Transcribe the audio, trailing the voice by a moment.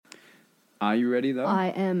Are you ready, though? I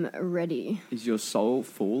am ready. Is your soul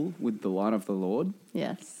full with the light of the Lord?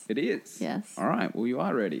 Yes. It is? Yes. All right. Well, you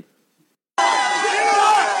are ready. Get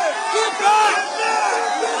back! Get back!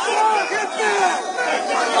 Get back!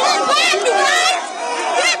 Get back, you guys!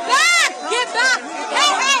 Get back! Get back!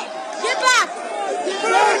 Hey! Get back!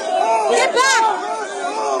 Get back!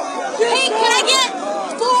 Hey, can I get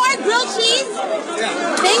 4 grilled cheese?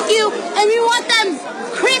 Yeah. Thank you. And we want them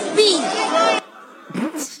crispy.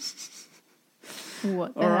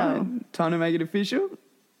 What the All hell? right. Time to make it official?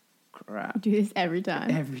 Crap. I do this every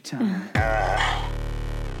time. Every time.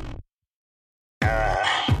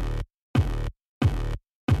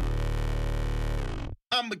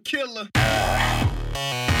 I'm a killer.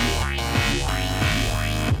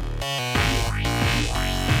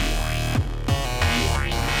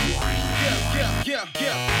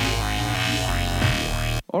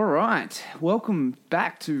 All right. Welcome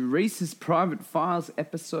back to Reese's Private Files,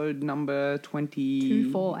 episode number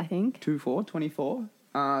 2-4, I think. 24.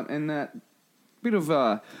 And that bit of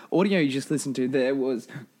audio you just listened to there was,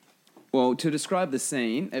 well, to describe the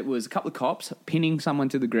scene, it was a couple of cops pinning someone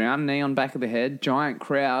to the ground, knee on back of the head, giant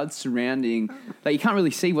crowds surrounding. Like, you can't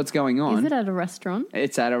really see what's going on. Is it at a restaurant?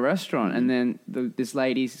 It's at a restaurant. And then this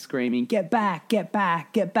lady's screaming, "Get back, get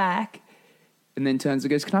back, get back." And then turns and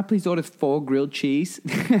goes, "Can I please order 4 grilled cheese?"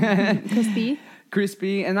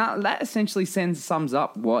 Crispy. And that essentially sums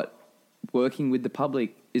up what working with the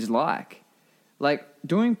public is like. Like,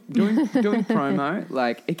 doing promo,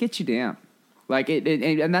 like, it gets you down. Like,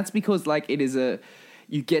 and that's because, like, it is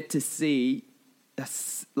you get to see,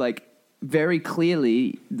 like, very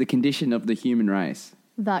clearly the condition of the human race.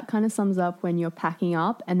 That kind of sums up when you're packing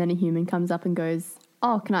up and then a human comes up and goes,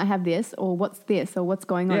 "Oh, can I have this?" Or "What's this?" Or "What's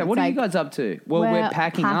going on?" Yeah, it's what are like, you guys up to? Well, we're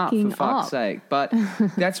packing up, for fuck's sake. But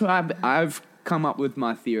that's why I've come up with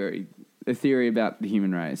my theory, a theory about the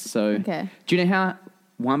human race. So, Okay. Do you know how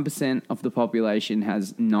 1% of the population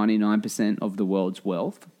has 99% of the world's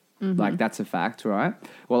wealth? Mm-hmm. Like, that's a fact, right?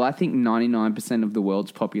 Well, I think 99% of the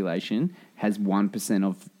world's population has 1%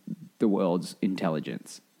 of the world's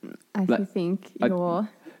intelligence. I think you're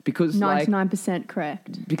Because 99%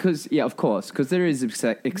 correct. Because, yeah, of course, because there is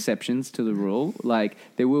exceptions to the rule. Like,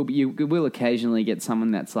 you will occasionally get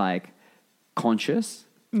someone that's, like, conscious,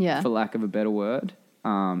 Yeah. for lack of a better word.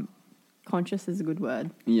 Conscious is a good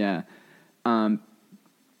word. Yeah. But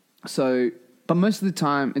most of the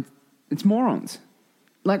time, it's morons.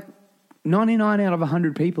 Like, 99 out of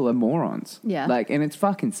 100 people are morons. Yeah. Like, and it's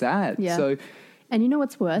fucking sad. Yeah. So, And you know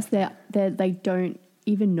what's worse? They don't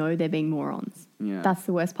even know they're being morons. Yeah. That's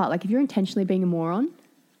the worst part. Like, if you're intentionally being a moron,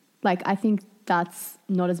 like, I think that's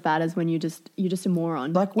not as bad as when you're just a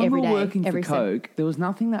moron. like, when every we day, were working for every Coke, there was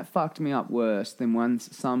nothing that fucked me up worse than when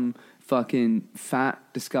some fucking fat,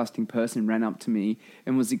 disgusting person ran up to me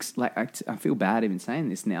and was like, I feel bad even saying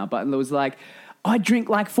this now, but it was like, "I drink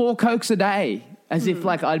like 4 Cokes a day," as if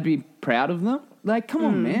like I'd be proud of them. Like, come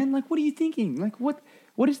on, man. Like, what are you thinking? Like, what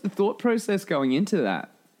is the thought process going into that?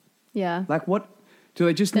 Yeah. Like, what do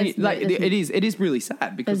they just need? Like, it is really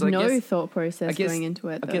sad because There's I no guess, thought process going into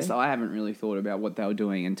it, I though. guess I haven't really thought about what they were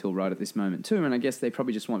doing until right at this moment too, and I guess they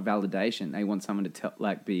probably just want validation. They want someone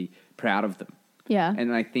to be proud of them. Yeah.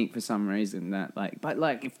 And I think for some reason that, like, but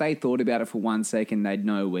like, if they thought about it for 1 second, they'd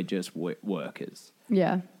know we're just workers.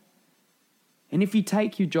 Yeah. And if you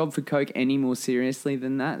take your job for Coke any more seriously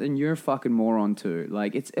than that, then you're a fucking moron too.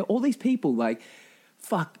 Like, it's all these people, like,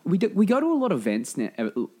 fuck, we go to a lot of events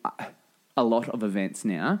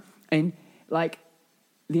now, and like,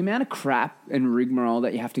 the amount of crap and rigmarole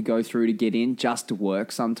that you have to go through to get in just to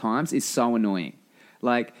work sometimes is so annoying.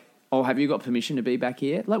 Like, "Oh, have you got permission to be back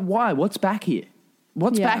here?" Like, why? What's back here?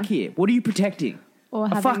 What's back here? What are you protecting? Or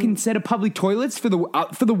a fucking set of public toilets for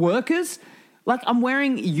the workers? Like, I'm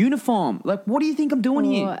wearing a uniform. Like, what do you think I'm doing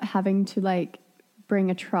here? Or having to, like, bring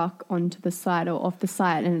a truck onto the site or off the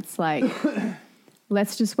site, and it's like,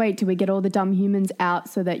 let's just wait till we get all the dumb humans out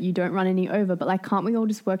so that you don't run any over. But, like, can't we all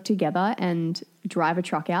just work together and drive a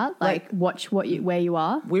truck out? Like watch where you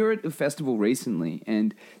are? We were at a festival recently,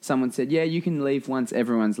 and someone said, "Yeah, you can leave once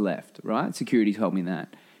everyone's left," right? Security told me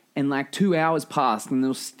that. And, like, 2 hours passed, and there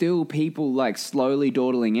was still people, like, slowly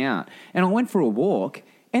dawdling out. And I went for a walk,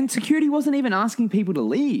 and security wasn't even asking people to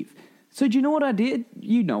leave. So do you know what I did?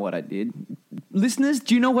 You know what I did. Listeners,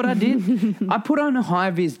 do you know what I did? I put on a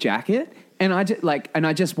high-vis jacket, and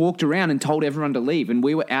I just walked around and told everyone to leave, and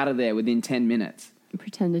we were out of there within 10 minutes.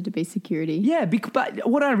 Pretended to be security. Yeah, but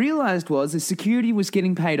what I realised was the security was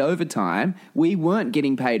getting paid overtime. We weren't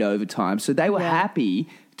getting paid overtime, so they were happy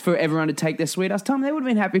for everyone to take their sweet ass time. They would have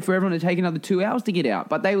been happy for everyone to take another 2 hours to get out,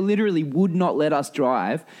 but they literally would not let us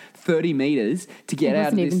drive 30 metres to get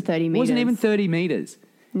out of this. It Wasn't even 30 metres.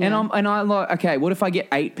 Yeah. And I'm like, okay, what if I get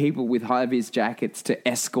 8 people with high-vis jackets to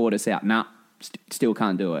escort us out? Nah, still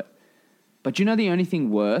can't do it. But you know the only thing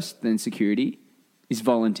worse than security is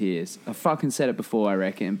volunteers. I fucking said it before, I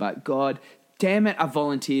reckon, but God damn it, are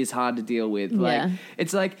volunteers hard to deal with.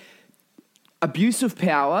 It's like abuse of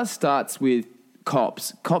power starts with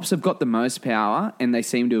cops. Cops have got the most power and they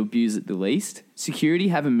seem to abuse it the least. Security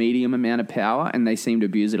have a medium amount of power and they seem to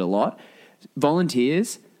abuse it a lot.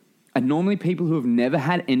 Volunteers are normally people who have never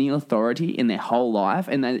had any authority in their whole life,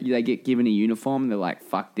 and they get given a uniform and they're like,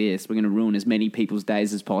 fuck this, we're going to ruin as many people's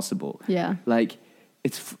days as possible. Yeah. Like,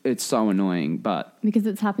 it's so annoying, but... Because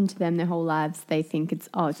it's happened to them their whole lives, they think it's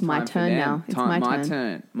my turn now. It's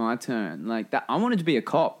My turn. Like, that, I wanted to be a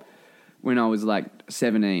cop when I was like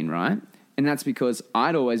 17, right? And that's because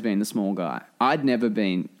I'd always been the small guy. I'd never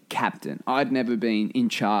been captain. I'd never been in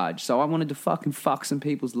charge. So I wanted to fucking fuck some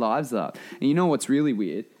people's lives up. And you know what's really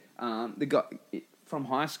weird? The guy from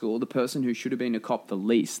high school, the person who should have been a cop the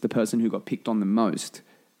least, the person who got picked on the most,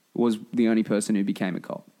 was the only person who became a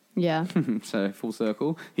cop. Yeah. So full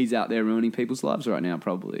circle, he's out there ruining people's lives right now,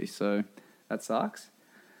 probably. So that sucks.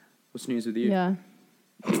 What's news with you? Yeah.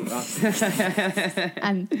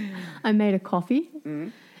 And I made a coffee. Mm-hmm.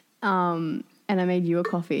 And I made you a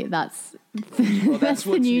coffee. That's that's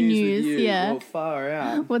the new news. With you. Yeah. Well, far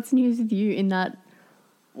out. What's news with you in that?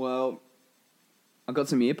 Well, I got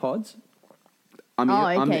some ear pods.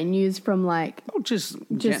 News from like just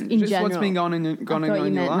in just general. what's been going on in your life.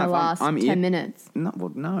 In the last 10 minutes.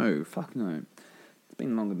 No, fuck no. It's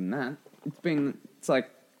been longer than that. It's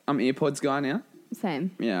like I'm earpods guy now.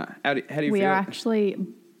 Same. Yeah. How do you feel? We are actually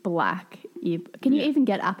black ear. Can you even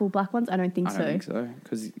get Apple black ones? I don't think so. I don't think so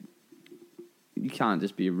because you can't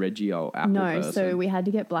just be a Reggio Apple person. So we had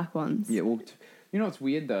to get black ones. Yeah. Well, you know what's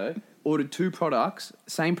weird though? Ordered 2 products,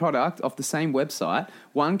 same product off the same website.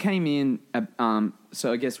 One came in,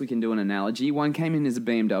 so I guess we can do an analogy. One came in as a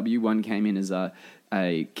BMW, one came in as a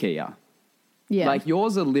Kia. Yeah. Like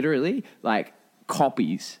yours are literally like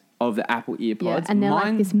copies of the Apple EarPods. Yeah, and they're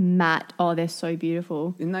like this matte. Oh, they're so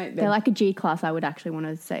beautiful. And they're like a G-Class, I would actually want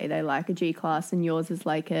to say. They're like a G-Class, and yours is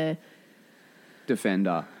like a...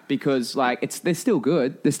 Defender. Because like they're still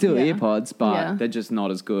good. They're still earpods, but they're just not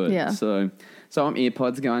as good. Yeah. So I'm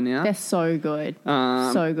earpods guy now. They're so good.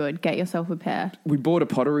 So good. Get yourself a pair. We bought a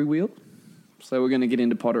pottery wheel. So we're going to get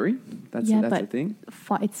into pottery. That's the thing.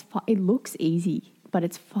 It looks easy, but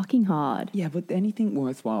it's fucking hard. Yeah, but anything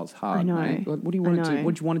worthwhile is hard. I know. Mate. What do you want it to?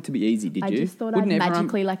 What do you want it to be easy? Did you? I just thought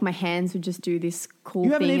magically, like my hands would just do this cool thing.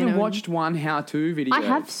 You haven't even watched one how-to video. I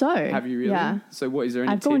have so. Have you really? Yeah. So what is there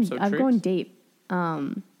any tips or tricks? I've gone deep.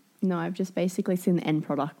 No, I've just basically seen the end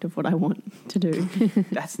product of what I want to do.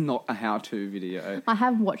 That's not a how-to video. I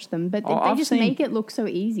have watched them, but they just make it look so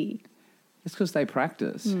easy. It's because they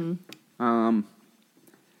practice. What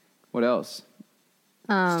else?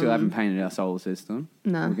 Still haven't painted our solar system.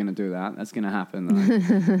 No. We're going to do that. That's going to happen,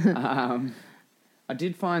 though. I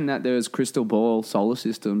did find that there's crystal ball solar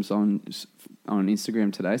systems on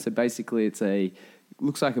Instagram today. So basically it's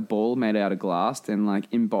looks like a ball made out of glass, and like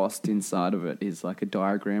embossed inside of it is like a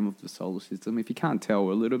diagram of the solar system. If you can't tell,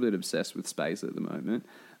 we're a little bit obsessed with space at the moment.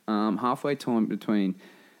 Halfway torn between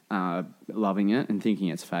loving it and thinking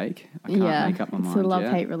it's fake. I can't make up my mind. It's a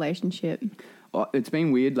love-hate relationship. It's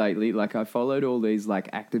been weird lately. Like I followed all these like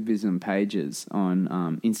activism pages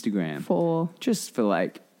on Instagram For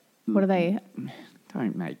like, what are they?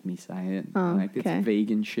 Don't make me say it. Oh, it's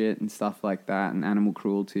vegan shit and stuff like that, and animal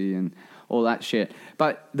cruelty and all that shit.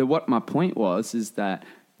 But what my point was is that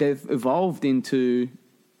they've evolved into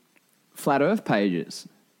flat Earth pages,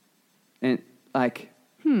 and like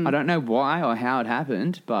I don't know why or how it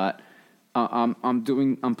happened, but I'm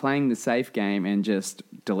playing the safe game and just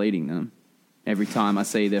deleting them every time I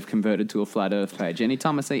see they've converted to a flat Earth page.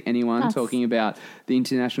 Anytime I see anyone talking about the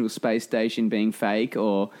International Space Station being fake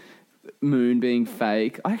or moon being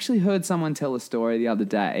fake. I actually heard someone tell a story the other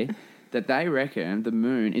day that they reckon the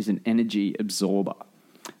moon is an energy absorber.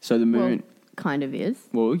 So the moon... Well, kind of is.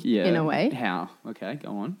 Well, yeah. In a way. How? Okay,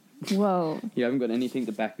 go on. Well... You haven't got anything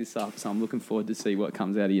to back this up, so I'm looking forward to see what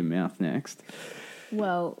comes out of your mouth next.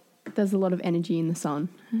 Well, there's a lot of energy in the sun.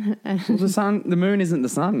 Well, the moon isn't the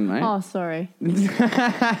sun, mate. Oh, sorry.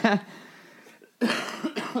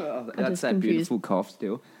 That's that beautiful cough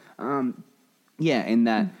still. Yeah, in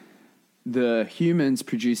that the humans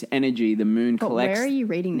produce energy, the moon But collects... where are you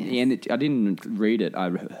reading this? the energy. I didn't read it. I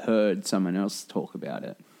heard someone else talk about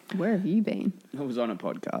it. Where have you been? It was on a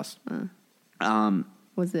podcast.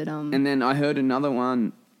 Was it And then I heard another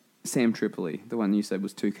one, Sam Tripoli, the one you said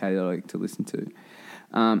was too chaotic to listen to.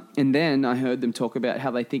 And then I heard them talk about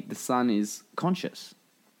how they think the sun is conscious.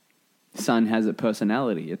 Sun has a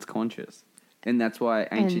personality. It's conscious. And that's why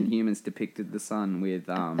ancient humans depicted the sun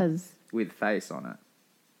with face on it.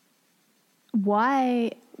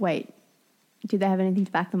 Why? Wait. Do they have anything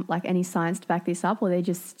to back them, like any science to back this up, or are they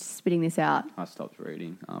just spitting this out? I stopped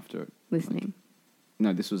reading after it. Listening.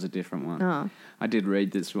 No, this was a different one. Oh. I did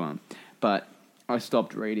read this one, but I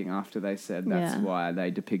stopped reading after they said that's why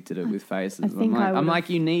they depicted it with faces. I'm like,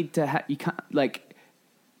 you need to you can't, like,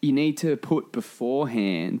 you need to put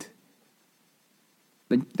beforehand.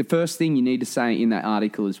 The first thing you need to say in that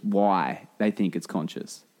article is why they think it's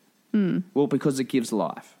conscious. Well, because it gives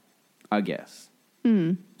life, I guess.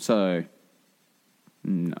 So,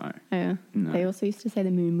 no. Yeah. No. They also used to say the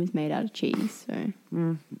moon was made out of cheese,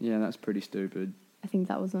 so... Yeah, that's pretty stupid. I think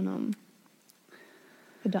that was on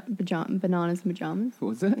Bananas and Pajamas.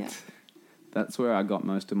 Was it? Yeah. That's where I got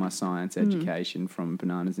most of my science education from,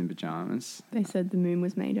 Bananas in Pajamas. They said the moon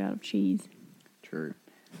was made out of cheese. True.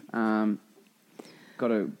 Got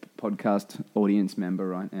a podcast audience member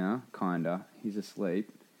right now, kinda. He's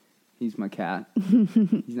asleep. He's my cat.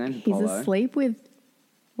 His name's He's Apollo. asleep with,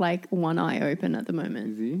 like, one eye open at the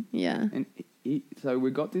moment. Is he? Yeah. And so we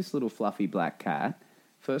got this little fluffy black cat.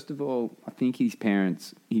 First of all, I think his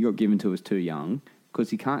parents, he got given to us too young because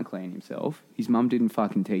he can't clean himself. His mum didn't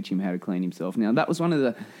fucking teach him how to clean himself. Now, that was one of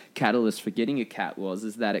the catalysts for getting a cat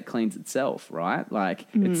is that it cleans itself, right? Like,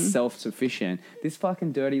 it's self-sufficient. This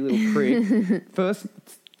fucking dirty little prick, first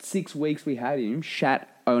 6 weeks we had him, shat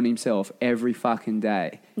on himself every fucking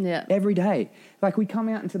day. Yeah. Every day. Like, we'd come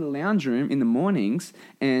out into the lounge room in the mornings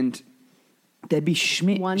and there'd be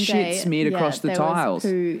shit smeared across the tiles.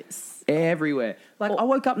 Everywhere. Like, I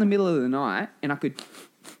woke up in the middle of the night and I could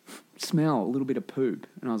smell a little bit of poop.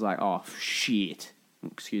 And I was like, oh, shit.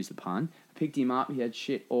 Excuse the pun. I picked him up. He had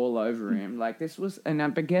shit all over him. Like, this was... And I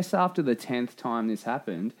guess after the 10th time this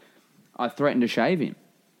happened, I threatened to shave him.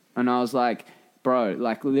 And I was like, bro,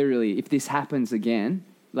 like, literally, if this happens again,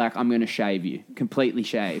 like, I'm going to shave you. Completely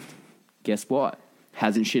shaved. Guess what?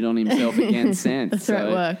 Hasn't shit on himself again since. That's where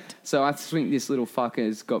it worked. So I think this little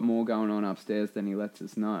fucker's got more going on upstairs than he lets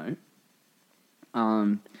us know.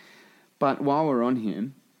 But while we're on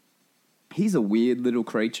him, he's a weird little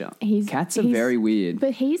creature. Cats are very weird.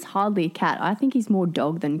 But he's hardly a cat. I think he's more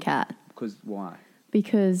dog than cat. Because why?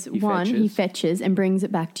 Because he fetches and brings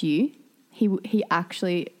it back to you. He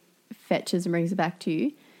actually fetches and brings it back to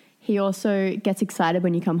you. He also gets excited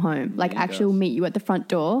when you come home. Like, actually will meet you at the front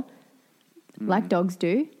door, like dogs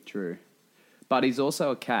do. True. But he's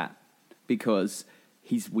also a cat because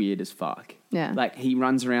he's weird as fuck. Yeah. Like, he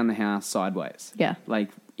runs around the house sideways. Yeah.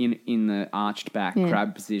 Like, in the arched back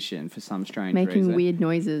crab position for some strange reason. Making weird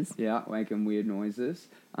noises. Yeah, making weird noises.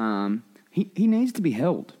 He needs to be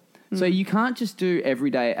held. So you can't just do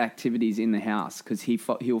everyday activities in the house because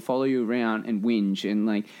he'll follow you around and whinge. And,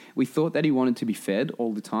 like, we thought that he wanted to be fed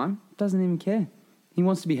all the time. Doesn't even care. He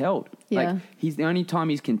wants to be held. Yeah. Like, the only time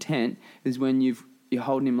he's content is when you're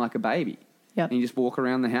holding him like a baby. Yep. And you just walk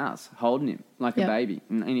around the house holding him like a baby.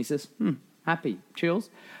 And he says, happy, chills.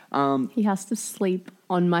 He has to sleep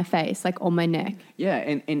on my face, like on my neck. Yeah,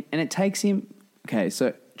 and it takes him... Okay,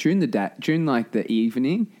 so during the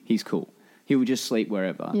evening, he's cool. He will just sleep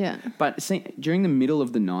wherever. Yeah. But during the middle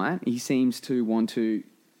of the night, he seems to want to,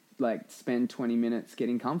 like, spend 20 minutes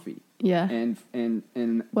getting comfy. Yeah.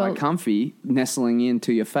 And by comfy, nestling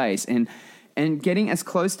into your face and getting as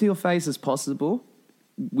close to your face as possible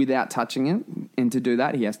without touching it. And to do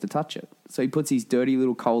that, he has to touch it. So he puts his dirty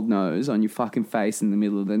little cold nose on your fucking face in the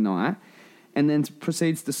middle of the night and then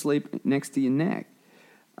proceeds to sleep next to your neck.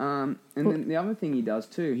 And then the other thing he does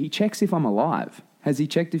too, he checks if I'm alive. Has he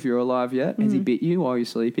checked if you're alive yet? Has he bit you while you're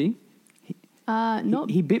sleeping?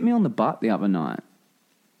 He bit me on the butt the other night.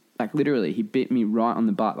 Like, literally, he bit me right on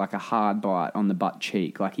the butt, like a hard bite on the butt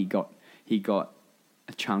cheek. Like, he got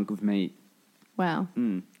a chunk of meat. Wow.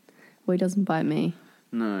 Well, he doesn't bite me.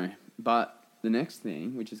 No. But the next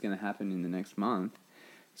thing, which is going to happen in the next month,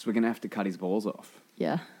 is we're going to have to cut his balls off.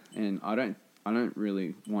 Yeah. And I don't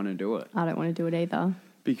really want to do it. I don't want to do it either.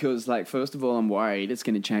 Because, like, first of all, I'm worried it's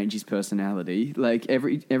going to change his personality. Like,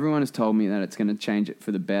 everyone has told me that it's going to change it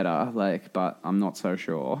for the better, like, but I'm not so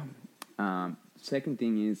sure. Second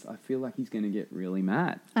thing is, I feel like he's going to get really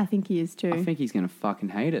mad. I think he is too. I think he's going to fucking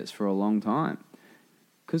hate us for a long time.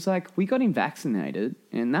 Because, like, we got him vaccinated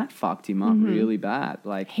and that fucked him up really bad.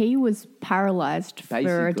 Like, He was paralyzed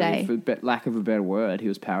for a day. for lack of a better word, he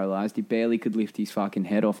was paralyzed. He barely could lift his fucking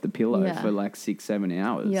head off the pillow for like 6-7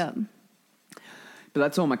 hours. Yeah. But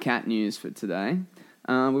that's all my cat news for today.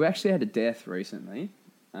 We've actually had a death recently.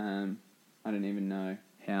 I don't even know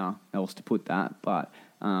how else to put that. But,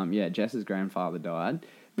 Jess's grandfather died.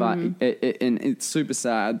 But and it's super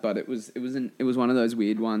sad. But it was one of those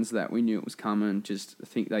weird ones that we knew it was coming. I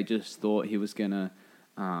think they just thought he was gonna,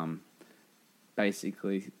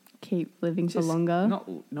 basically Keep living for longer.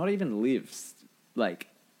 Not even live. Like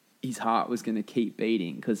his heart was gonna keep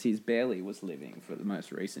beating because his belly was living for the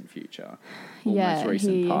most recent future, or most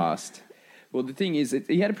recent past. Well, the thing is,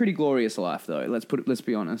 he had a pretty glorious life though. Let's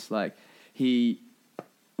be honest. Like he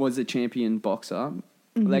was a champion boxer.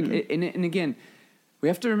 Like and again. We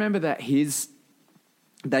have to remember that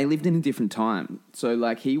they lived in a different time. So,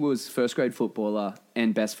 like, he was first grade footballer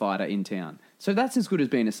and best fighter in town. So that's as good as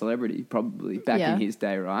being a celebrity, probably, back in his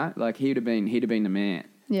day, right? Like, he'd have been the man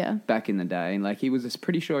back in the day. And, like,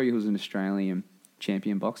 pretty sure he was an Australian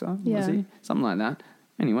champion boxer, was he? Something like that.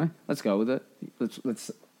 Anyway, let's go with it.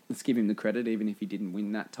 Let's give him the credit, even if he didn't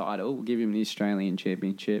win that title. We'll give him the Australian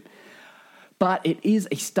championship. But it is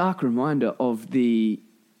a stark reminder of the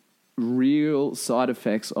real side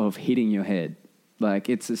effects of hitting your head. Like,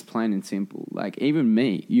 it's just plain and simple. Like, even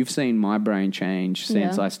me, you've seen my brain change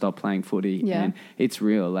since I stopped playing footy. Yeah. And it's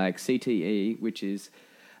real. Like, CTE, which is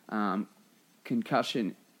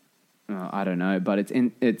concussion, I don't know, but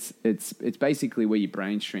it's basically where your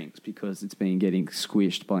brain shrinks because it's been getting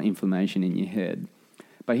squished by inflammation in your head.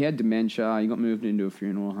 But he had dementia. He got moved into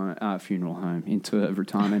into a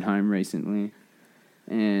retirement home recently.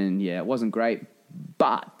 And, it wasn't great.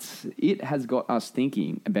 But it has got us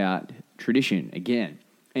thinking about tradition again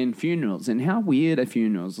and funerals and how weird are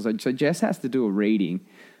funerals. So Jess has to do a reading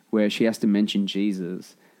where she has to mention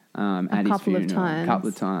Jesus at his funeral a couple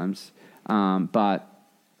of times. But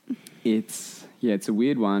it's a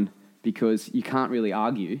weird one because you can't really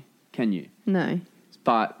argue, can you? No.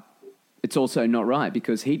 But it's also not right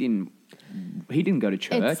because he didn't go to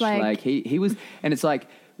church. It's like he was, and it's like.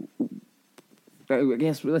 I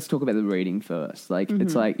guess let's talk about the reading first. Like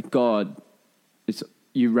it's like God,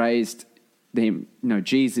 you raised them. No,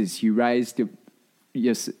 Jesus, you raised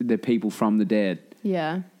the people from the dead.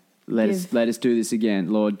 Yeah. Let us do this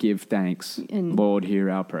again. Lord, give thanks. Lord, hear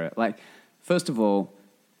our prayer. Like, first of all,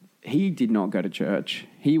 he did not go to church.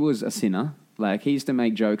 He was a sinner. Like, he used to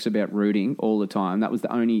make jokes about rooting all the time. That was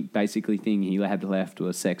the only basically thing he had left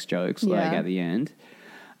was sex jokes. Like at the end.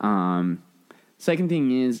 Second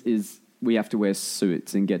thing is. We have to wear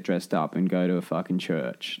suits and get dressed up and go to a fucking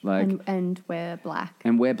church, like and wear black.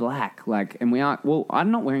 And wear black, like, and we are. Well, I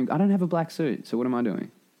don't have a black suit, so what am I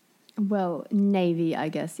doing? Well, navy, I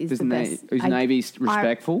guess, is the best. Is navy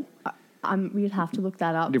respectful? We'd have to look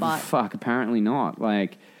that up. But fuck, apparently not.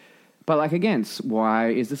 Like, but like again, why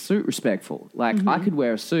is the suit respectful? Like, I could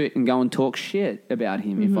wear a suit and go and talk shit about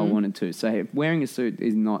him if I wanted to. So wearing a suit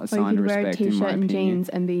is not a sign of respect. Or you in could wear a my t-shirt and opinion. jeans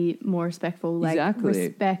and be more respectful. Like, exactly.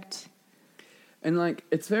 Respect. And like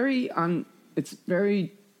it's very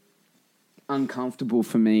uncomfortable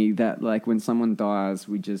for me that like when someone dies,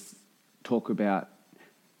 we just talk about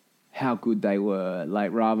how good they were,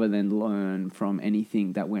 like rather than learn from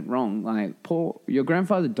anything that went wrong. Like, your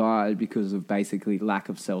grandfather died because of basically lack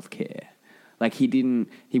of self-care. Like he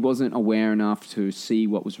wasn't aware enough to see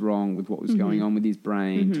what was wrong with what was going on with his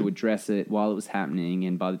brain, to address it while it was happening.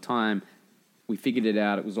 And by the time we figured it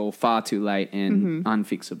out, it was all far too late and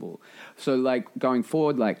unfixable. So, like, going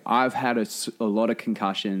forward, like, I've had a lot of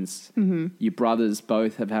concussions. Your brothers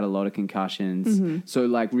both have had a lot of concussions. So,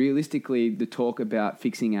 like, realistically, the talk about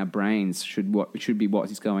fixing our brains should be what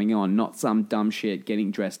is going on, not some dumb shit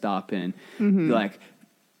getting dressed up and, like,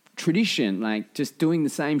 tradition, like, just doing the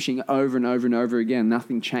same shit over and over and over again.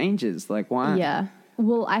 Nothing changes. Like, why? Yeah.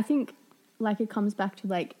 Well, I think, like, it comes back to,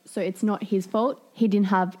 like, so it's not his fault. He didn't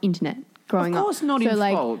have internet growing up. Of course not his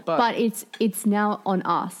fault. But it's now on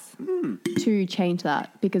us to change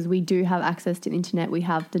that because we do have access to the internet. We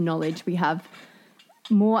have the knowledge. We have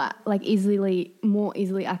more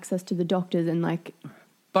easily access to the doctors and like.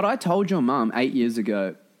 But I told your mum 8 years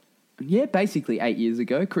ago. Yeah, basically 8 years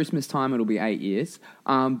ago. Christmas time, it'll be 8 years.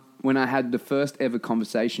 When I had the first ever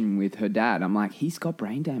conversation with her dad, I'm like, he's got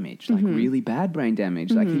brain damage, like really bad brain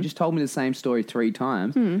damage. Like, he just told me the same story 3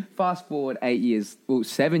 times. Fast forward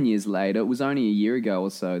 7 years later, it was only a year ago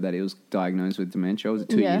or so that he was diagnosed with dementia. Or was it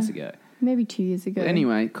 2 years ago? Maybe 2 years ago. But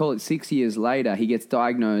anyway, call it 6 years later, he gets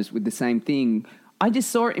diagnosed with the same thing. I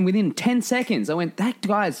just saw it within 10 seconds. I went,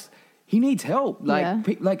 he needs help. Like,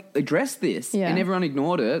 Yeah. like address this. Yeah. And everyone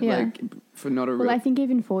ignored it. Yeah. Like, for not a real. Well, I think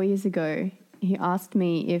even 4 years ago, he asked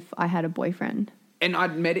me if I had a boyfriend. And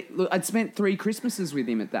I'd met it. Look, I'd spent 3 Christmases with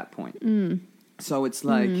him at that point. So it's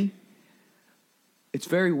like, it's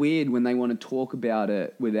very weird when they want to talk about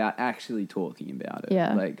it without actually talking about it.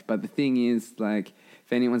 Yeah. Like, but the thing is, like,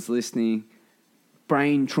 if anyone's listening,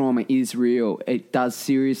 brain trauma is real. It does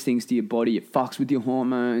serious things to your body. It fucks with your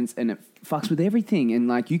hormones and it fucks with everything. And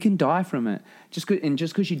like, you can die from it. Just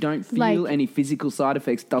because you don't feel Like, any physical side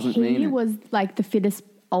effects doesn't mean He it. was like the fittest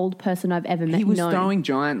old person I've ever met. He was known. throwing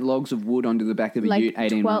giant logs of wood onto the back of a ute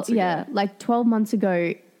 18 months ago. Yeah, like 12 months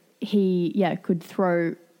ago, he could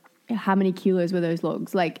throw how many kilos were those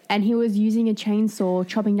logs? Like, and he was using a chainsaw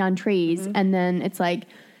chopping down trees, and then it's like,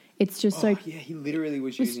 it's just so. Yeah, he literally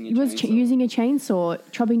was He using a chainsaw. using a chainsaw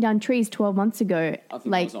chopping down trees 12 months ago. I think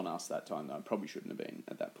like, I was on us that time though. I probably shouldn't have been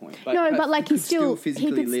at that point. but like he he still physically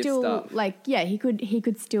he could lift still stuff. like he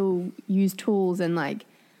could still use tools and like,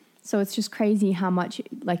 so it's just crazy how much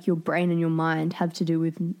like your brain and your mind have to do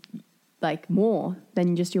with like more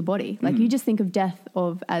than just your body. Like you just think of death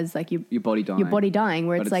as like your body dying. your body dying,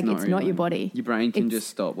 where But it's like it's not really. your body. Your brain can It's-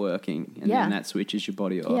 just stop working, and Yeah. then that switches your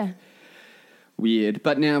body off. Yeah. Weird.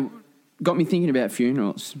 But now, got me thinking about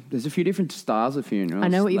funerals. There's a few different styles of funerals. I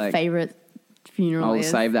know what your Like, favorite funeral I'll is.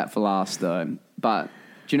 save that for last though. But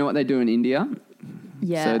do you know what they do in India?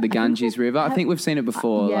 Yeah. So the I think Ganges we'll River. I have- think we've seen it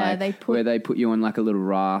before. yeah, like, they put- where they put you on like a little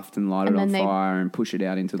raft and light it And on then they- fire and push it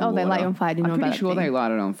out into the Oh, water. they light you on fire. I didn't know I'm about pretty that sure thing. they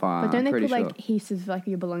light it on fire. But don't I'm they pretty put sure. like heaps of like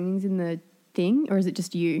your belongings in the thing, or is it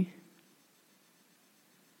just you?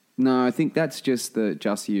 No, I think that's just you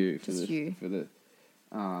Just you.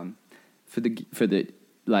 for the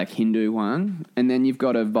like Hindu one, and then you've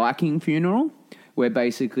got a Viking funeral where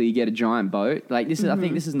basically you get a giant boat. Like this is, I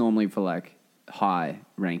think this is normally for like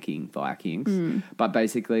high-ranking Vikings, but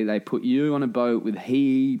basically they put you on a boat with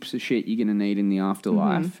heaps of shit you're going to need in the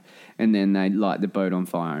afterlife, and then they light the boat on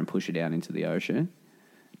fire and push it out into the ocean,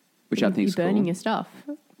 which I think is You're burning cool. your stuff.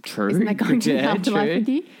 True. Isn't that going to the Yeah, afterlife true. with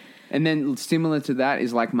you? And then similar to that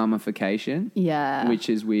is like mummification. Yeah. Which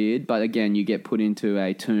is weird. But again, you get put into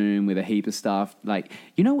a tomb with a heap of stuff. Like,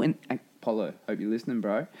 you know when... Apollo, hope you're listening,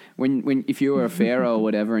 bro. When if you were a pharaoh or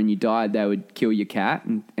whatever and you died, they would kill your cat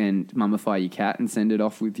and mummify your cat and send it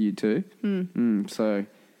off with you too. So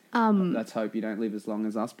let's hope you don't live as long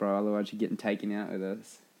as us, bro. Otherwise you're getting taken out with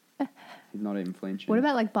us. He's not even flinching. What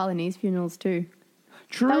about like Balinese funerals too?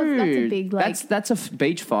 True. that's a big, like- That's a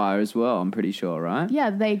beach fire as well, I'm pretty sure, right? Yeah,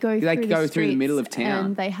 they go They through go the through the middle of streets town.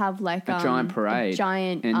 and they have like A giant parade. a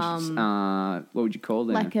giant And what would you call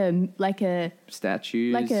them? like a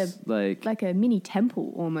Statues, like a mini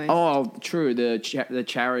temple almost. oh, true, the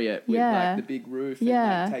chariot with Yeah. like the big roof.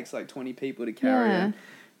 Yeah. And, like, takes like 20 people to carry Yeah. it.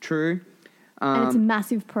 True. And it's a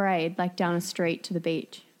massive parade like down a street to the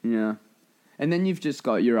beach. Yeah, and then you've just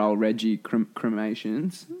got your old Reggie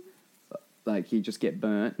cremations. Like you just get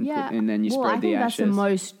burnt, and then you spread the ashes. That's the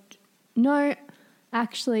most. No,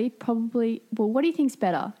 actually, probably. Well, what do you think's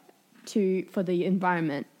better for the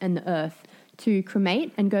environment and the earth? To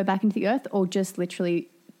cremate and go back into the earth, or just literally,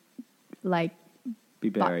 like, Be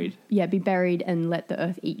buried. be buried and let the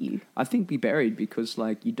earth eat you. I think be buried because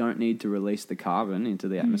like you don't need to release the carbon into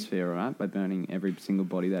the atmosphere, right? By burning every single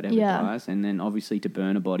body that ever dies, and then obviously to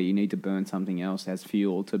burn a body, you need to burn something else as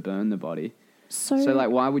fuel to burn the body. So like,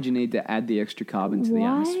 why would you need to add the extra carbon to the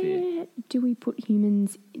atmosphere? Why do we put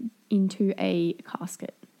humans into a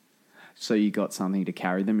casket? So you got something to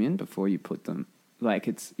carry them in before you put them. Like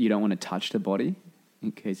you don't want to touch the body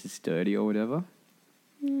in case it's dirty or whatever.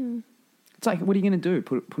 It's like, what are you going to do?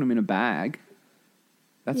 Put them in a bag?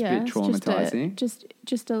 That's a bit it's traumatizing.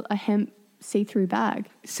 Just a hemp see-through bag.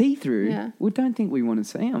 See-through? Yeah. We don't think we want to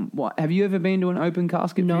see them. What? Have you ever been to an open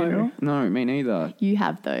casket No. funeral? No, me neither. You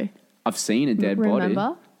have though. I've seen a dead Remember?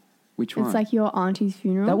 body. Which one? It's like your auntie's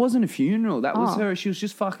funeral. That wasn't a funeral. That was Oh. her. She was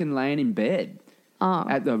just fucking laying in bed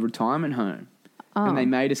at the retirement home. Oh. And they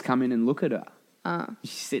made us come in and look at her.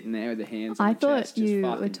 She's sitting there with her hands on I her chest, thought just you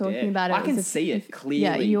fucking were talking dead. about it. I can as if- see it clearly.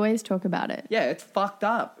 Yeah, you always talk about it. Yeah, it's fucked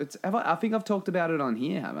up. I think I've talked about it on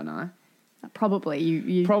here, haven't I? Probably.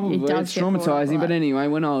 You Probably. It does It's get brought up a traumatizing. lot. But anyway,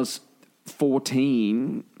 when I was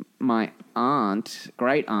 14, my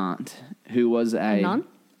great aunt, who was a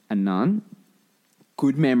nun,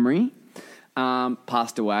 good memory,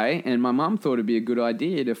 passed away, and my mum thought it'd be a good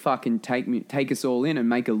idea to fucking take us all in and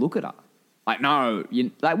make a look at her. Like, no,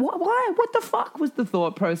 why? What the fuck was the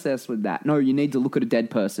thought process with that? No, you need to look at a dead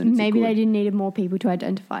person. It's Maybe good. they didn't need more people to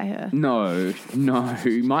identify her. No.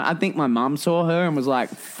 I think my mum saw her and was like,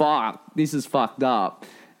 fuck, this is fucked up.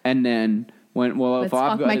 And then Let's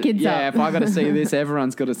fuck my kids up. if I got to see this,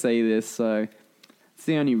 everyone's got to see this. So it's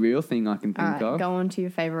the only real thing I can think All right, of. go on to your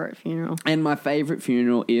favourite funeral. And my favourite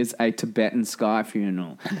funeral is a Tibetan sky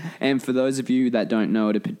funeral. And for those of you that don't know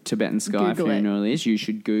what a Tibetan sky Google it. funeral is, you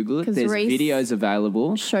should Google it. 'Cause There's Reese videos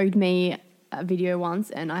available. Showed me a video once,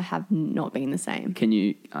 and I have not been the same. Can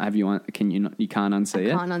you have you? Can you not? You can't unsee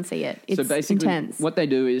it. Can't unsee it. It's So basically, intense. what they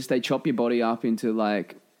do is they chop your body up into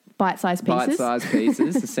like Bite-sized pieces. bite-sized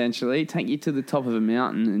pieces, essentially. Take you to the top of a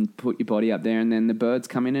mountain and put your body up there, and then the birds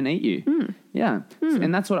come in and eat you. Yeah.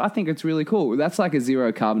 And that's what I think it's really cool. That's like a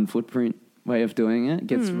zero carbon footprint way of doing it. It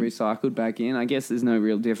gets recycled back in. I guess there's no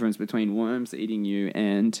real difference between worms eating you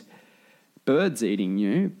and birds eating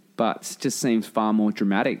you, but it just seems far more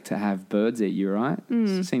dramatic to have birds eat you, right?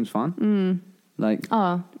 It seems fun. Like,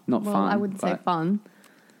 not well, fun. I wouldn't say fun.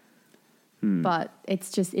 But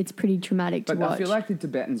it's pretty traumatic to But watch. I feel like the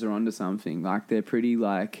Tibetans are onto something. Like, they're pretty,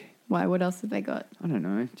 like... Why? What else have they got? I don't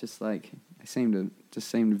know. Just like they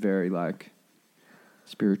seem very like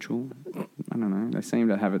spiritual. I don't know. They seem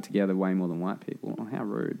to have it together way more than white people. Oh, how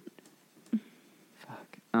rude!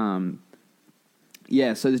 Fuck.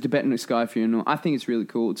 Yeah. So the Tibetan sky funeral. I think it's really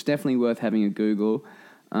cool. It's definitely worth having a Google.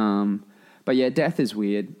 But yeah, death is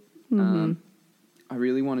weird. I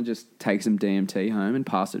really want to just take some DMT home and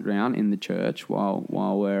pass it around in the church while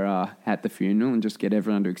we're at the funeral and just get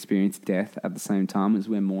everyone to experience death at the same time as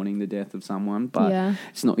we're mourning the death of someone. But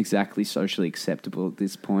it's not exactly socially acceptable at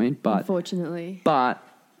this point. But Unfortunately. But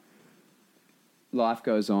life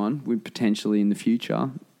goes on. We potentially in the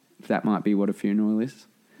future, that might be what a funeral is.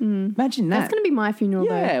 Imagine that. That's going to be my funeral,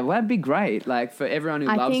 though. Yeah, well, that'd be great. Like, for everyone who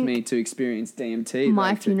I loves think me to experience DMT.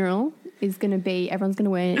 My funeral is going to be, everyone's going to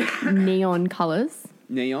wear neon colours.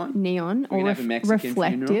 Neon? Neon. We're Or gonna have a Mexican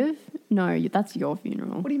reflective. funeral? No, that's your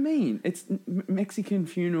funeral. What do you mean? It's Mexican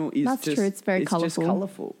funeral is That's just... true, it's very It's just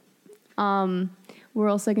colourful. colourful. We're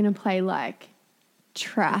also going to play, like,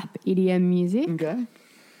 trap EDM music. Okay.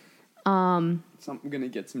 So I'm going to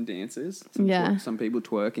get some dancers. Yeah. Some people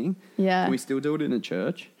twerking. Yeah. Can we still do it in a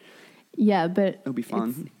church? Yeah, but... It'll be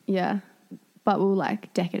fun. Yeah. But we'll,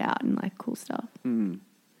 like, deck it out and, like, cool stuff.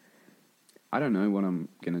 I don't know what I'm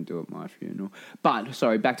going to do at my funeral. But,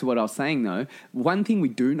 sorry, back to what I was saying, though. One thing we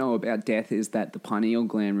do know about death is that the pineal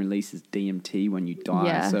gland releases DMT when you die.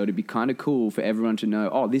 Yeah. So it'd be kind of cool for everyone to know,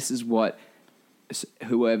 oh, this is what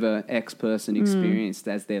whoever X person experienced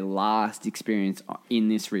as their last experience in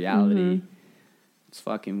this reality. It's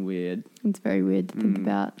fucking weird. It's very weird to think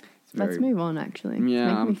about. Let's move on, actually. Yeah.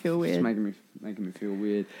 It's making me feel weird. It's making me feel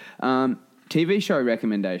weird. TV show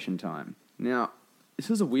recommendation time. Now, this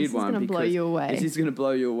was a weird one. This is going to blow you away. This is going to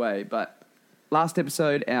blow you away. But last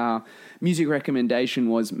episode, our music recommendation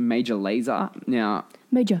was Major Lazer. Now...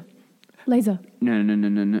 Major. Laser.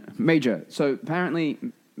 No. Major. So apparently...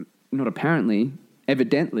 Not apparently.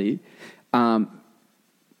 Evidently.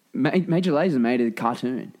 Major Lazer made a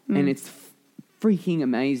cartoon. And it's freaking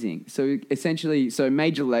amazing. So essentially... So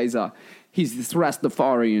Major Lazer, he's this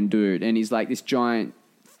Rastafarian dude. And he's like this giant...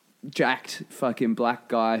 jacked fucking black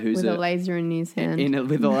guy who's with a laser in his hand.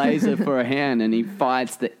 With a laser for a hand, and he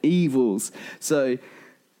fights the evils. So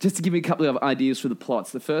just to give you a couple of ideas for the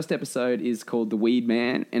plots, the first episode is called The Weed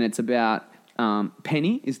Man, and it's about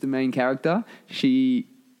Penny is the main character. She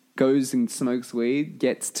goes and smokes weed,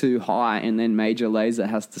 gets too high, and then Major Lazer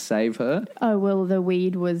has to save her. Oh, well, the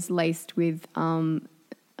weed was laced with,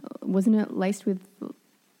 wasn't it laced with...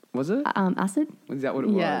 Was it? Acid? Was that what it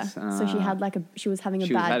was? So she had she was having a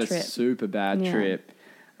bad trip. A super bad trip.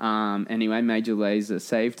 Anyway, Major Lazer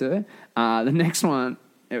saved her. The next one,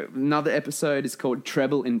 another episode is called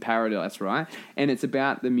Treble in Paradise, right? And it's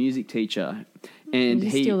about the music teacher. And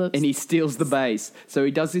he steals the bass. So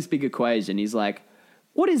he does this big equation. He's like,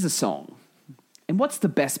 what is a song? And what's the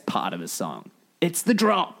best part of a song? It's the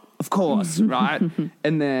drop, of course, right?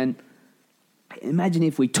 And then imagine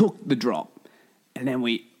if we took the drop. And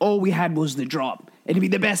then all we had was the drop. It'd be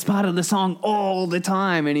the best part of the song all the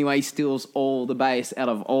time. Anyway, he steals all the bass out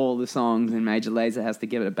of all the songs, and Major Lazer has to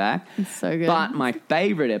give it back. It's so good. But my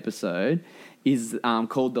favorite episode is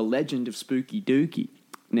called The Legend of Spooky Dooky.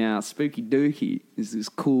 Now, Spooky Dooky is this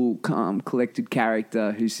cool, calm, collected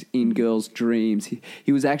character who's in girls' dreams.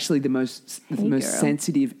 He was actually the most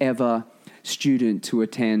sensitive ever student to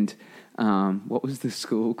attend. What was the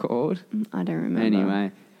school called? I don't remember.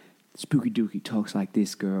 Anyway. Spooky Dooky talks like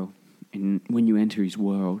this, girl. And when you enter his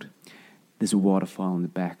world, there's a waterfall in the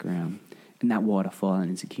background. And that waterfall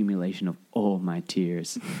is accumulation of all my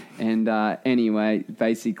tears. And anyway,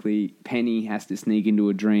 basically, Penny has to sneak into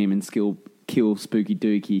a dream and kill Spooky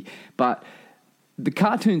Dooky. But the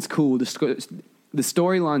cartoon's cool. the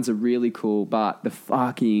storylines are really cool, but the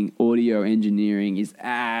fucking audio engineering is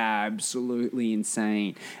absolutely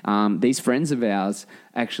insane. These friends of ours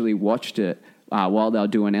actually watched it while they were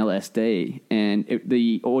doing LSD, and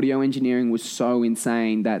the audio engineering was so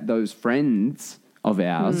insane that those friends of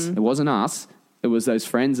ours, it wasn't us, it was those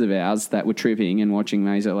friends of ours that were tripping and watching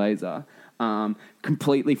Laser Laser,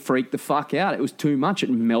 completely freaked the fuck out. It was too much. It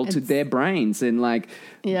melted their brains, and like...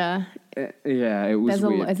 Yeah. Yeah, it was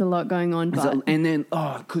weird. There's a lot going on, but... And then,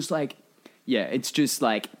 because like, yeah, it's just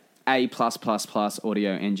like A+++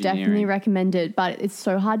 audio engineering. Definitely recommend it, but it's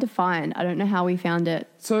so hard to find. I don't know how we found it.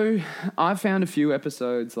 So I found a few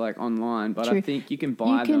episodes like online, but True. I think you can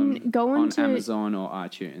buy them go on onto Amazon or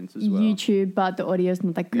iTunes as well. YouTube, but the audio's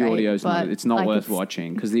not that great. The audio's but it's not like worth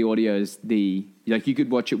watching because the audio's like you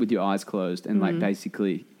could watch it with your eyes closed and like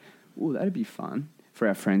basically, that'd be fun for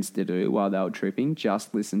our friends to do while they were tripping.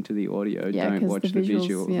 Just listen to the audio. Yeah, don't watch the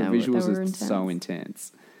visual. Yeah, the visuals are intense. so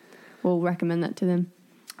intense. We'll recommend that to them.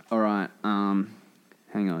 All right.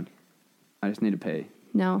 Hang on. I just need to pee.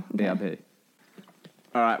 No. Okay. BRP.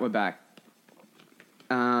 All right, we're back.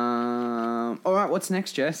 All right, what's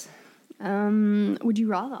next, Jess? Would you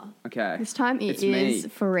rather? Okay. This time It's is me.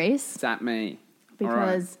 for race It's at me.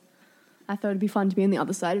 because I thought it'd be fun to be on the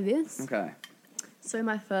other side of this. Okay. So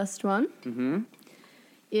my first one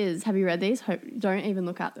is, have you read these? Don't even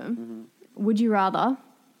look at them. Would you rather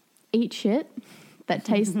eat shit that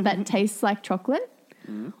tastes like chocolate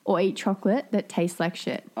or eat chocolate that tastes like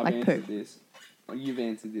shit, I've like answered poop? this. Well, you've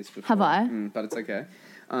answered this before. Have I? But it's okay.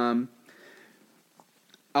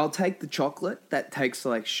 I'll take the chocolate that tastes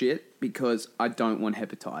like shit because I don't want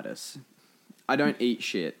hepatitis. I don't eat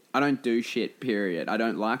shit. I don't do shit, period. I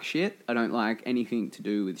don't like shit. I don't like anything to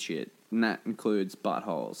do with shit. And that includes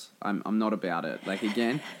buttholes. I'm not about it. Like,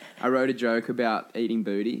 again, I wrote a joke about eating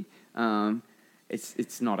booty.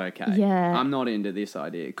 It's not okay. Yeah. I'm not into this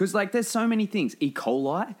idea. Because, like, there's so many things. E.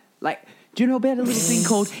 coli. Like, do you know about a little thing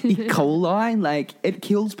called E. coli? Like, it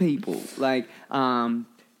kills people. Like, and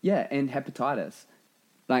hepatitis.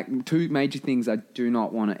 Like, two major things I do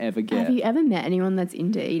not want to ever get. Have you ever met anyone that's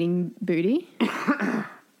into eating booty?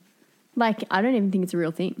 Like, I don't even think it's a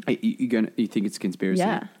real thing. You think it's a conspiracy?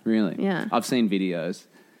 Yeah. Really? Yeah. I've seen videos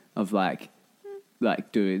of like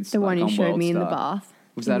dudes. The like, one you on showed me in the Worldstar. bath.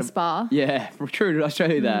 Was in that the spa? Yeah, true. Did I show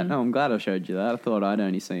you that? Oh, I'm glad I showed you that. I thought I'd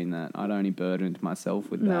only seen that. I'd only burdened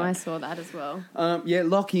myself with that. No, I saw that as well. Yeah,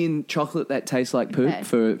 lock in chocolate that tastes like poop Okay.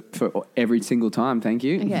 for every single time. Thank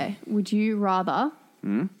you. Okay. Would you rather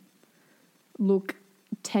look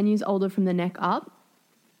 10 years older from the neck up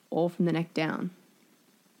or from the neck down?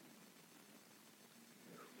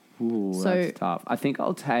 Ooh, So- that's tough. I think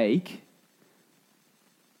I'll take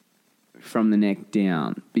from the neck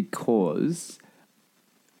down because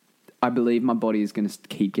I believe my body is going to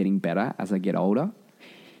keep getting better as I get older,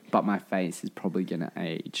 but my face is probably going to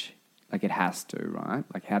age. Like, it has to, right?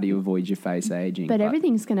 Like, how do you avoid your face aging? But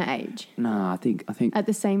everything's going to age No, I think at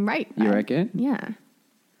the same rate. you right? reckon? Yeah.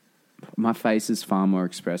 My face is far more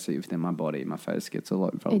expressive than my body. My face gets a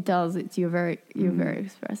lot. It does. You're very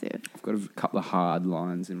expressive. I've got a couple of hard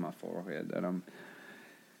lines in my forehead that I'm.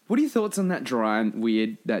 What are your thoughts on that dry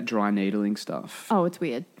needling stuff? Oh, it's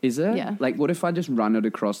weird. Is it? Yeah. Like, what if I just run it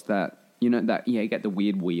across that? You know that? Yeah, you get the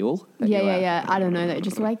weird wheel. that Yeah, you're yeah, like- yeah. I don't know. That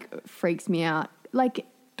just like freaks me out. Like,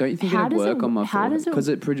 Don't you think How it'd does work it- on my how forehead? does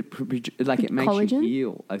it- Because it makes collagen? you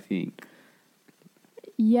heal. I think.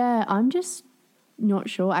 yeah, I'm just not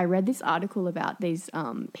sure. I read this article about these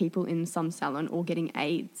people in some salon all getting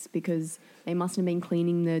AIDS because they must have been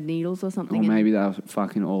cleaning the needles or something. Or and- maybe they're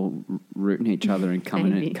fucking all rooting each other and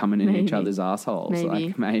coming in each other's assholes. Maybe.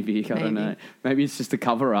 Like, maybe, I don't know. Maybe it's just a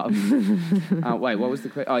cover up. Wait, what was the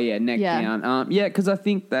question? Oh, yeah, neck Yeah. down. Yeah, because I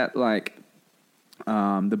think that, like,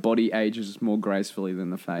 the body ages more gracefully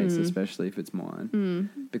than the face, especially if it's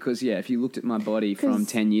mine. Because, yeah, if you looked at my body from 'Cause-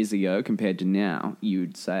 10 years ago compared to now,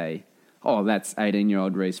 you'd say, oh, that's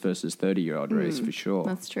 18-year-old Reese versus 30-year-old Reese for sure.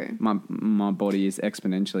 That's true. My body is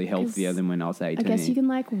exponentially healthier than when I was 18. I guess you can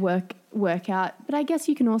like work out, but I guess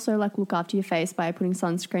you can also like look after your face by putting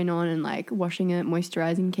sunscreen on and like washing it,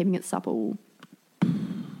 moisturizing, keeping it supple.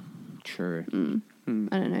 True.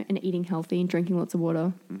 I don't know, and eating healthy and drinking lots of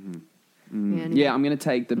water. Yeah, anyway. Yeah, I'm going to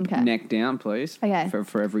take the Okay. neck down, please. Okay.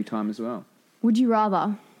 For every time as well. Would you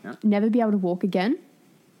rather Yeah. never be able to walk again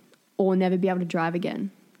or never be able to drive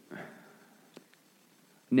again?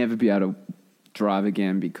 Never be able to drive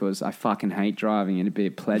again because I fucking hate driving. It'd be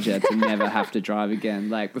a pleasure to never have to drive again.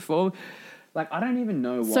 Like, before, like, I don't even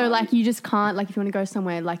know why. So like you just can't, like if you want to go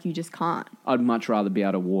somewhere, like you just can't. I'd much rather be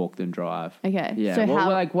able to walk than drive. Okay. Yeah. So Well,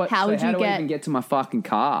 how like, what, how so would how you do I get? even get to my fucking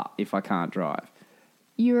car if I can't drive?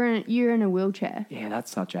 you're in a wheelchair. Yeah,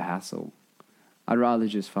 that's such a hassle. I'd rather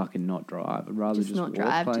just fucking not drive. I'd rather just not walk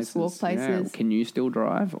drive, places. just walk places. Yeah. Can you still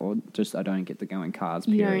drive, or just I don't get to go in cars?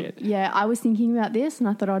 You Period. don't, yeah, I was thinking about this, and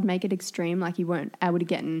I thought I'd make it extreme, like you weren't able to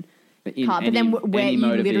get in In car, but then where any you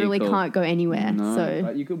motor literally vehicle. can't go anywhere. No, So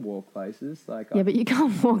but you could walk places. Like yeah, but you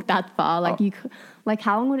can't walk that far. Like Oh. like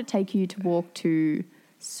how long would it take you to walk to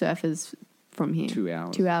Surfers from here? 2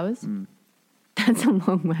 hours. 2 hours. That's a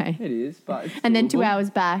long way. It is, but it's And then 2 doable. hours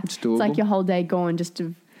back. It's It's like doable. your whole day gone just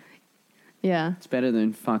to. Yeah. It's better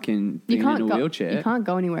than fucking You being can't in a go. wheelchair. You can't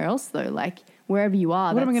go anywhere else though. Like wherever you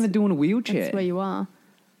are. What am I that's- going to do in a wheelchair? That's where you are.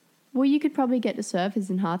 Well, you could probably get to Surfers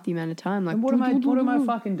in half the amount of time. Like And what am I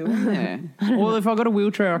fucking doing there? Well, if I got a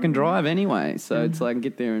wheelchair, I can drive anyway. So it's like I can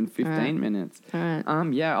get there in 15 Alright. minutes. All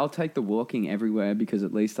right. Yeah, I'll take the walking everywhere because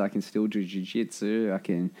at least I can still do jiu-jitsu. I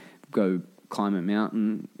can go climb a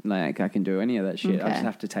mountain. Like I can do any of that shit. I Okay. just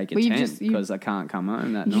have to take a Well, tent because I can't come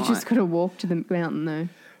home that You night. just got to walk to the mountain though.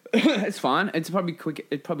 It's fine. It's probably quick.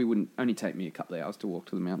 It probably wouldn't only take me a couple of hours to walk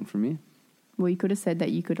to the mountain from here. Well, you could have said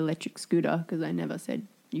that you could electric scooter because I never said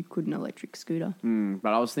you couldn't electric scooter. But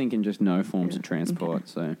I was thinking just no forms of transport.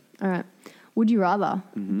 So All right. Would you rather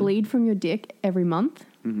Mm-hmm. bleed from your dick every month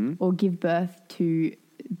or give birth to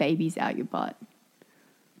babies out your butt?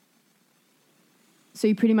 So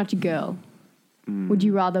you're pretty much a girl. Would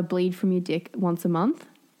you rather bleed from your dick once a month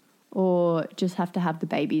or just have to have the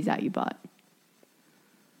babies out your butt?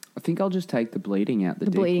 I think I'll just take the bleeding out the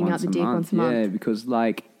dick bleeding out once the a dick month. once a month. Yeah, because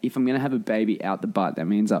like if I'm gonna have a baby out the butt, that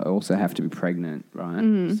means I also have to be pregnant, right?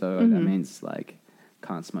 Mm-hmm. So that means like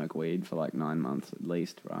can't smoke weed for like 9 months at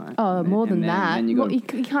least, right? Oh, And more then- than and that. then you Well,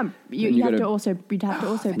 gotta, you can't. then You you have gotta- to also. You'd have to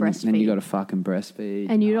also breastfeed. Then you got to fucking breastfeed.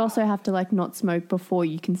 And you'd also have to like not smoke before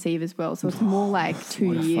you conceive as well. So it's more like 2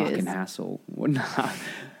 what a years. fucking hassle. What?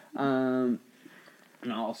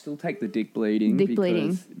 No, I'll still take the dick bleeding. Dick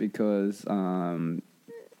bleeding. because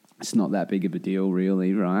it's not that big of a deal,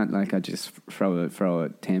 really, right? Like I just throw a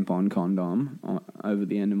tampon condom over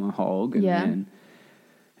the end of my hog, and Yeah.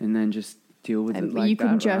 then just deal with it like you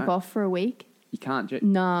couldn't that, jerk right? off for a week. You can't.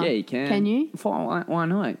 Nah. Yeah, you can. Can you? Why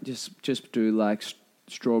not? Just do like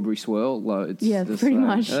strawberry swirl loads. Yeah, Just pretty like-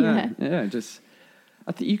 much, yeah. Yeah, just.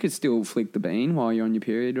 I think you could still flick the bean while you're on your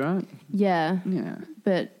period, right? Yeah. Yeah.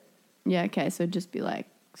 But yeah, okay. So it'd just be like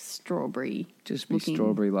strawberry. Just be looking.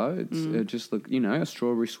 strawberry loads. It just look, a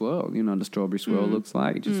strawberry swirl. You know what a strawberry swirl looks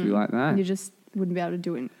like? It just be like that. You just wouldn't be able to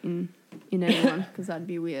do it in anyone because that'd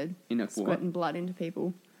be weird. In a what? Squirting blood into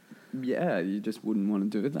people. Yeah, you just wouldn't want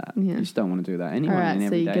to do that. Yeah. You just don't want to do that anyway. All right. in So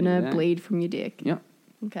every you're day to gonna day. bleed from your dick. Yep.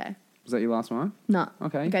 Okay. Was that your last one? No.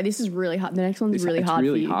 Okay. Okay. This is really hard. The next one's It's really hard.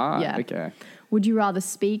 really for you. hard. Yeah. Okay. Would you rather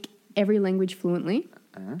speak every language fluently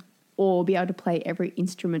or be able to play every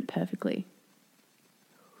instrument perfectly?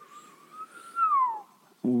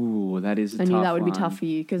 Ooh, that is a I tough knew that would be one. tough for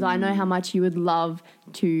you because I know how much you would love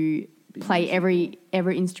to play every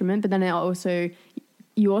instrument, but then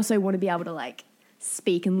you also want to be able to like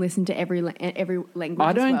speak and listen to every language. I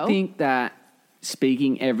as don't well. think that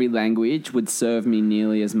speaking every language would serve me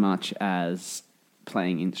nearly as much as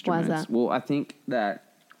playing instruments. that? Well, I think that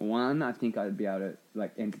I think I'd be able to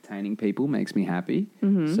like entertaining people makes me happy.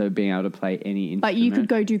 So being able to play any instrument. But you could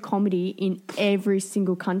go do comedy in every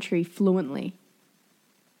single country fluently.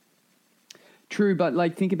 True, but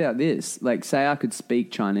like think about this. Like say I could speak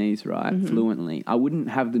Chinese, right, fluently. I wouldn't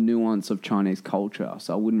have the nuance of Chinese culture,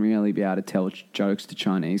 so I wouldn't really be able to tell jokes to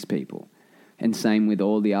Chinese people. And same with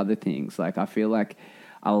all the other things. Like I feel like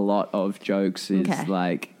a lot of jokes is Okay.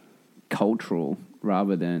 like cultural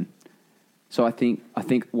rather than. So I think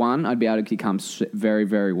one, I'd be able to become very,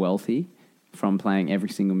 very wealthy from playing every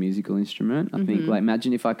single musical instrument. I think like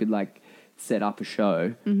imagine if I could like set up a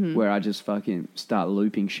show where I just fucking start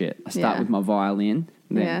looping shit. I start Yeah. with my violin,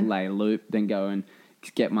 then Yeah. lay a loop, then go and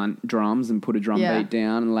get my drums and put a drum Yeah. beat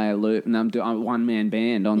down and lay a loop, and I'm doing a one-man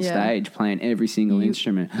band on Yeah. stage playing every single You-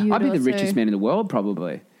 instrument. you'd I'd be the also- richest man in the world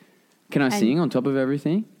probably. Can I And- sing on top of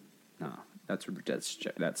everything? No, that's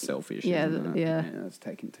selfish. Yeah, isn't it? yeah. That's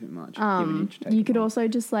taking too much. Give an inch, take You a could mile. also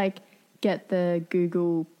just like get the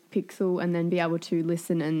Google Pixel and then be able to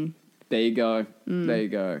listen and There you go. There you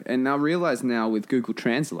go. And I realize now with Google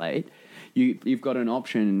Translate, you've got an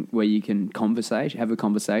option where you can have a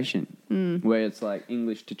conversation where it's like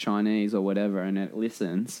English to Chinese or whatever, and it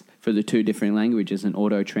listens for the two different languages and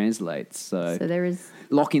auto translates. So there is.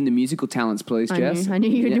 lock in the musical talents, please, Jess. I knew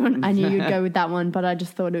you'd Yeah. I knew you'd go with that one, but I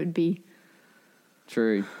just thought it would be.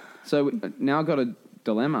 True. So now I've got a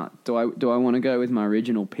dilemma. Do I want to go with my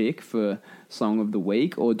original pick for Song of the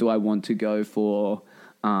Week, or do I want to go for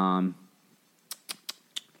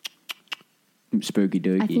Spooky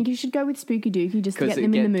Dooky. I think you should go with Spooky Dooky just to get them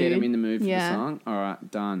in the mood. Get them in the mood for the song. All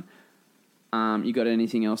right, done. You got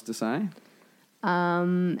anything else to say?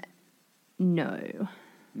 No.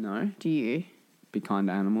 No? Do you? Be kind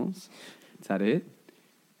to animals. Is that it?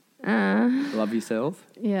 Love yourself.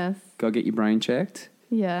 Yes. Go get your brain checked.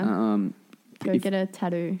 Yeah. Go get a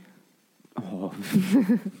tattoo. Oh.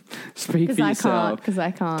 Speak for yourself. Because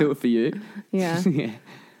I can't. Do it for you. Yeah. Yeah.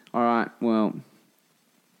 All right. Well,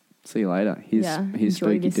 see you later. Here's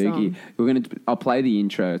Spooky Dooky. I'll play the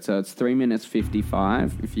intro. So it's 3 minutes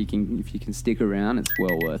 55. If you can stick around, it's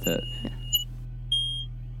well worth it. Yeah.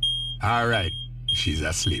 All right. She's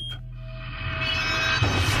asleep.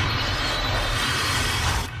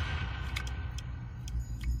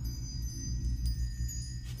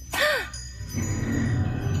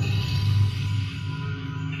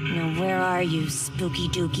 Now where are you, Spooky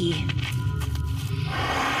Dooky?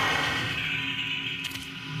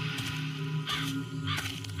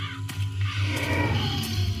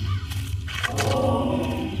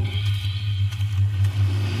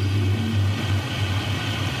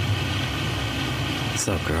 What's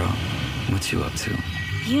up, girl? What you up to?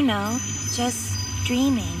 You know, just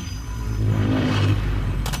dreaming.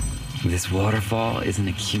 This waterfall is an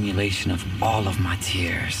accumulation of all of my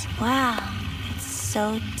tears. Wow, it's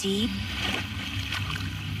so deep.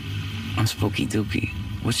 I'm Spooky Dooky.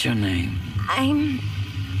 What's your name? I'm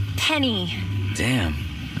Penny. Damn,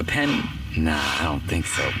 a penny? Nah, I don't think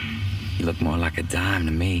so. You look more like a dime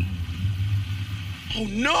to me. Oh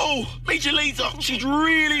no! Major Lazer, she's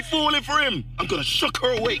really falling for him. I'm gonna shock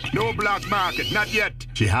her awake. No black market, not yet.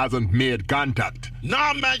 She hasn't made contact.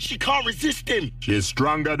 Nah, man, she can't resist him. She's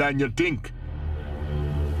stronger than you think.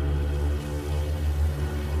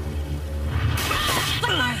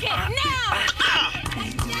 Black market, now!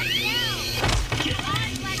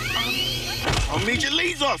 Oh, Major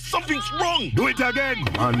Lazer, something's wrong. Do it again.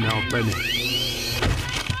 On now, Penny.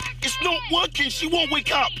 It's not working. She won't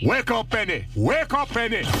wake up. Wake up, Penny. Wake up,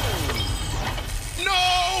 Penny.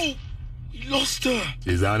 No! We lost her.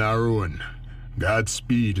 She's on her own.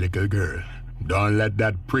 Godspeed, little girl. Don't let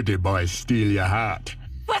that pretty boy steal your heart.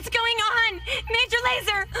 What's going on? Major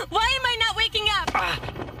Lazer, why am I not waking up?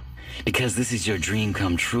 Because this is your dream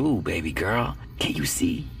come true, baby girl. Can't you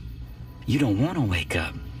see? You don't want to wake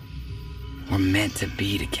up. We're meant to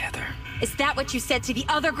be together. Is that what you said to the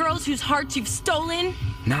other girls whose hearts you've stolen?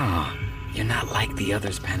 Nah, you're not like the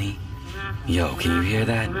others, Penny. Yo, can you hear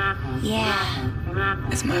that? Yeah.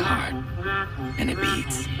 It's my heart. And it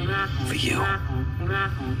beats for you.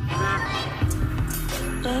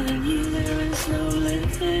 Loving you, there is no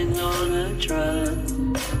living on a drug.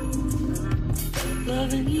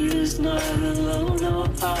 Loving you is neither low nor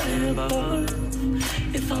high above.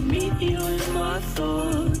 If I meet you in my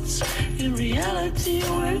thoughts, in reality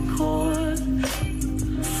we're caught.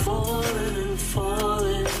 Falling and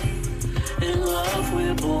falling, in love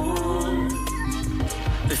we're born.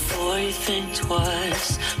 Before you think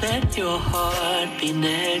twice, let your heart be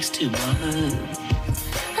next to mine.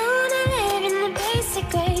 I wanna live in the basic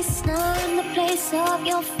grace, not in the place of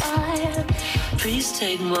your fire. Please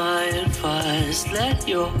take my advice, let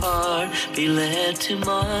your heart be led to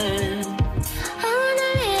mine. I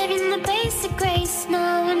wanna live in the basic grace,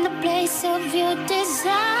 not in the place of your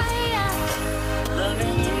desire.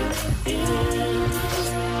 Loving you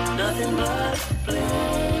is nothing but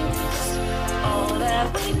bliss. All that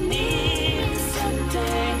we need is a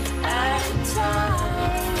day at a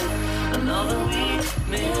time. Another we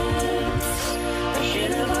miss, a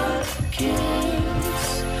hit of a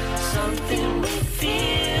kiss. Something we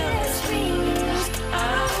feel as we lose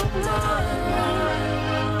our mind.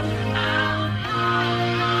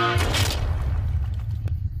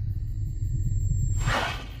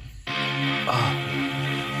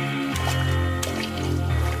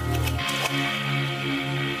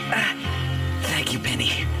 Thank you,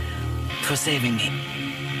 Penny, for saving me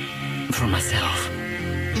from myself.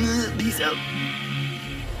 Peace out.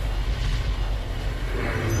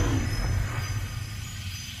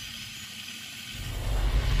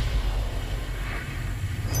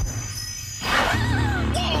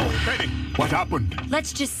 Penny, what happened?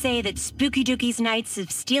 Let's just say that Spooky Dooky's nights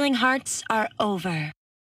of stealing hearts are over.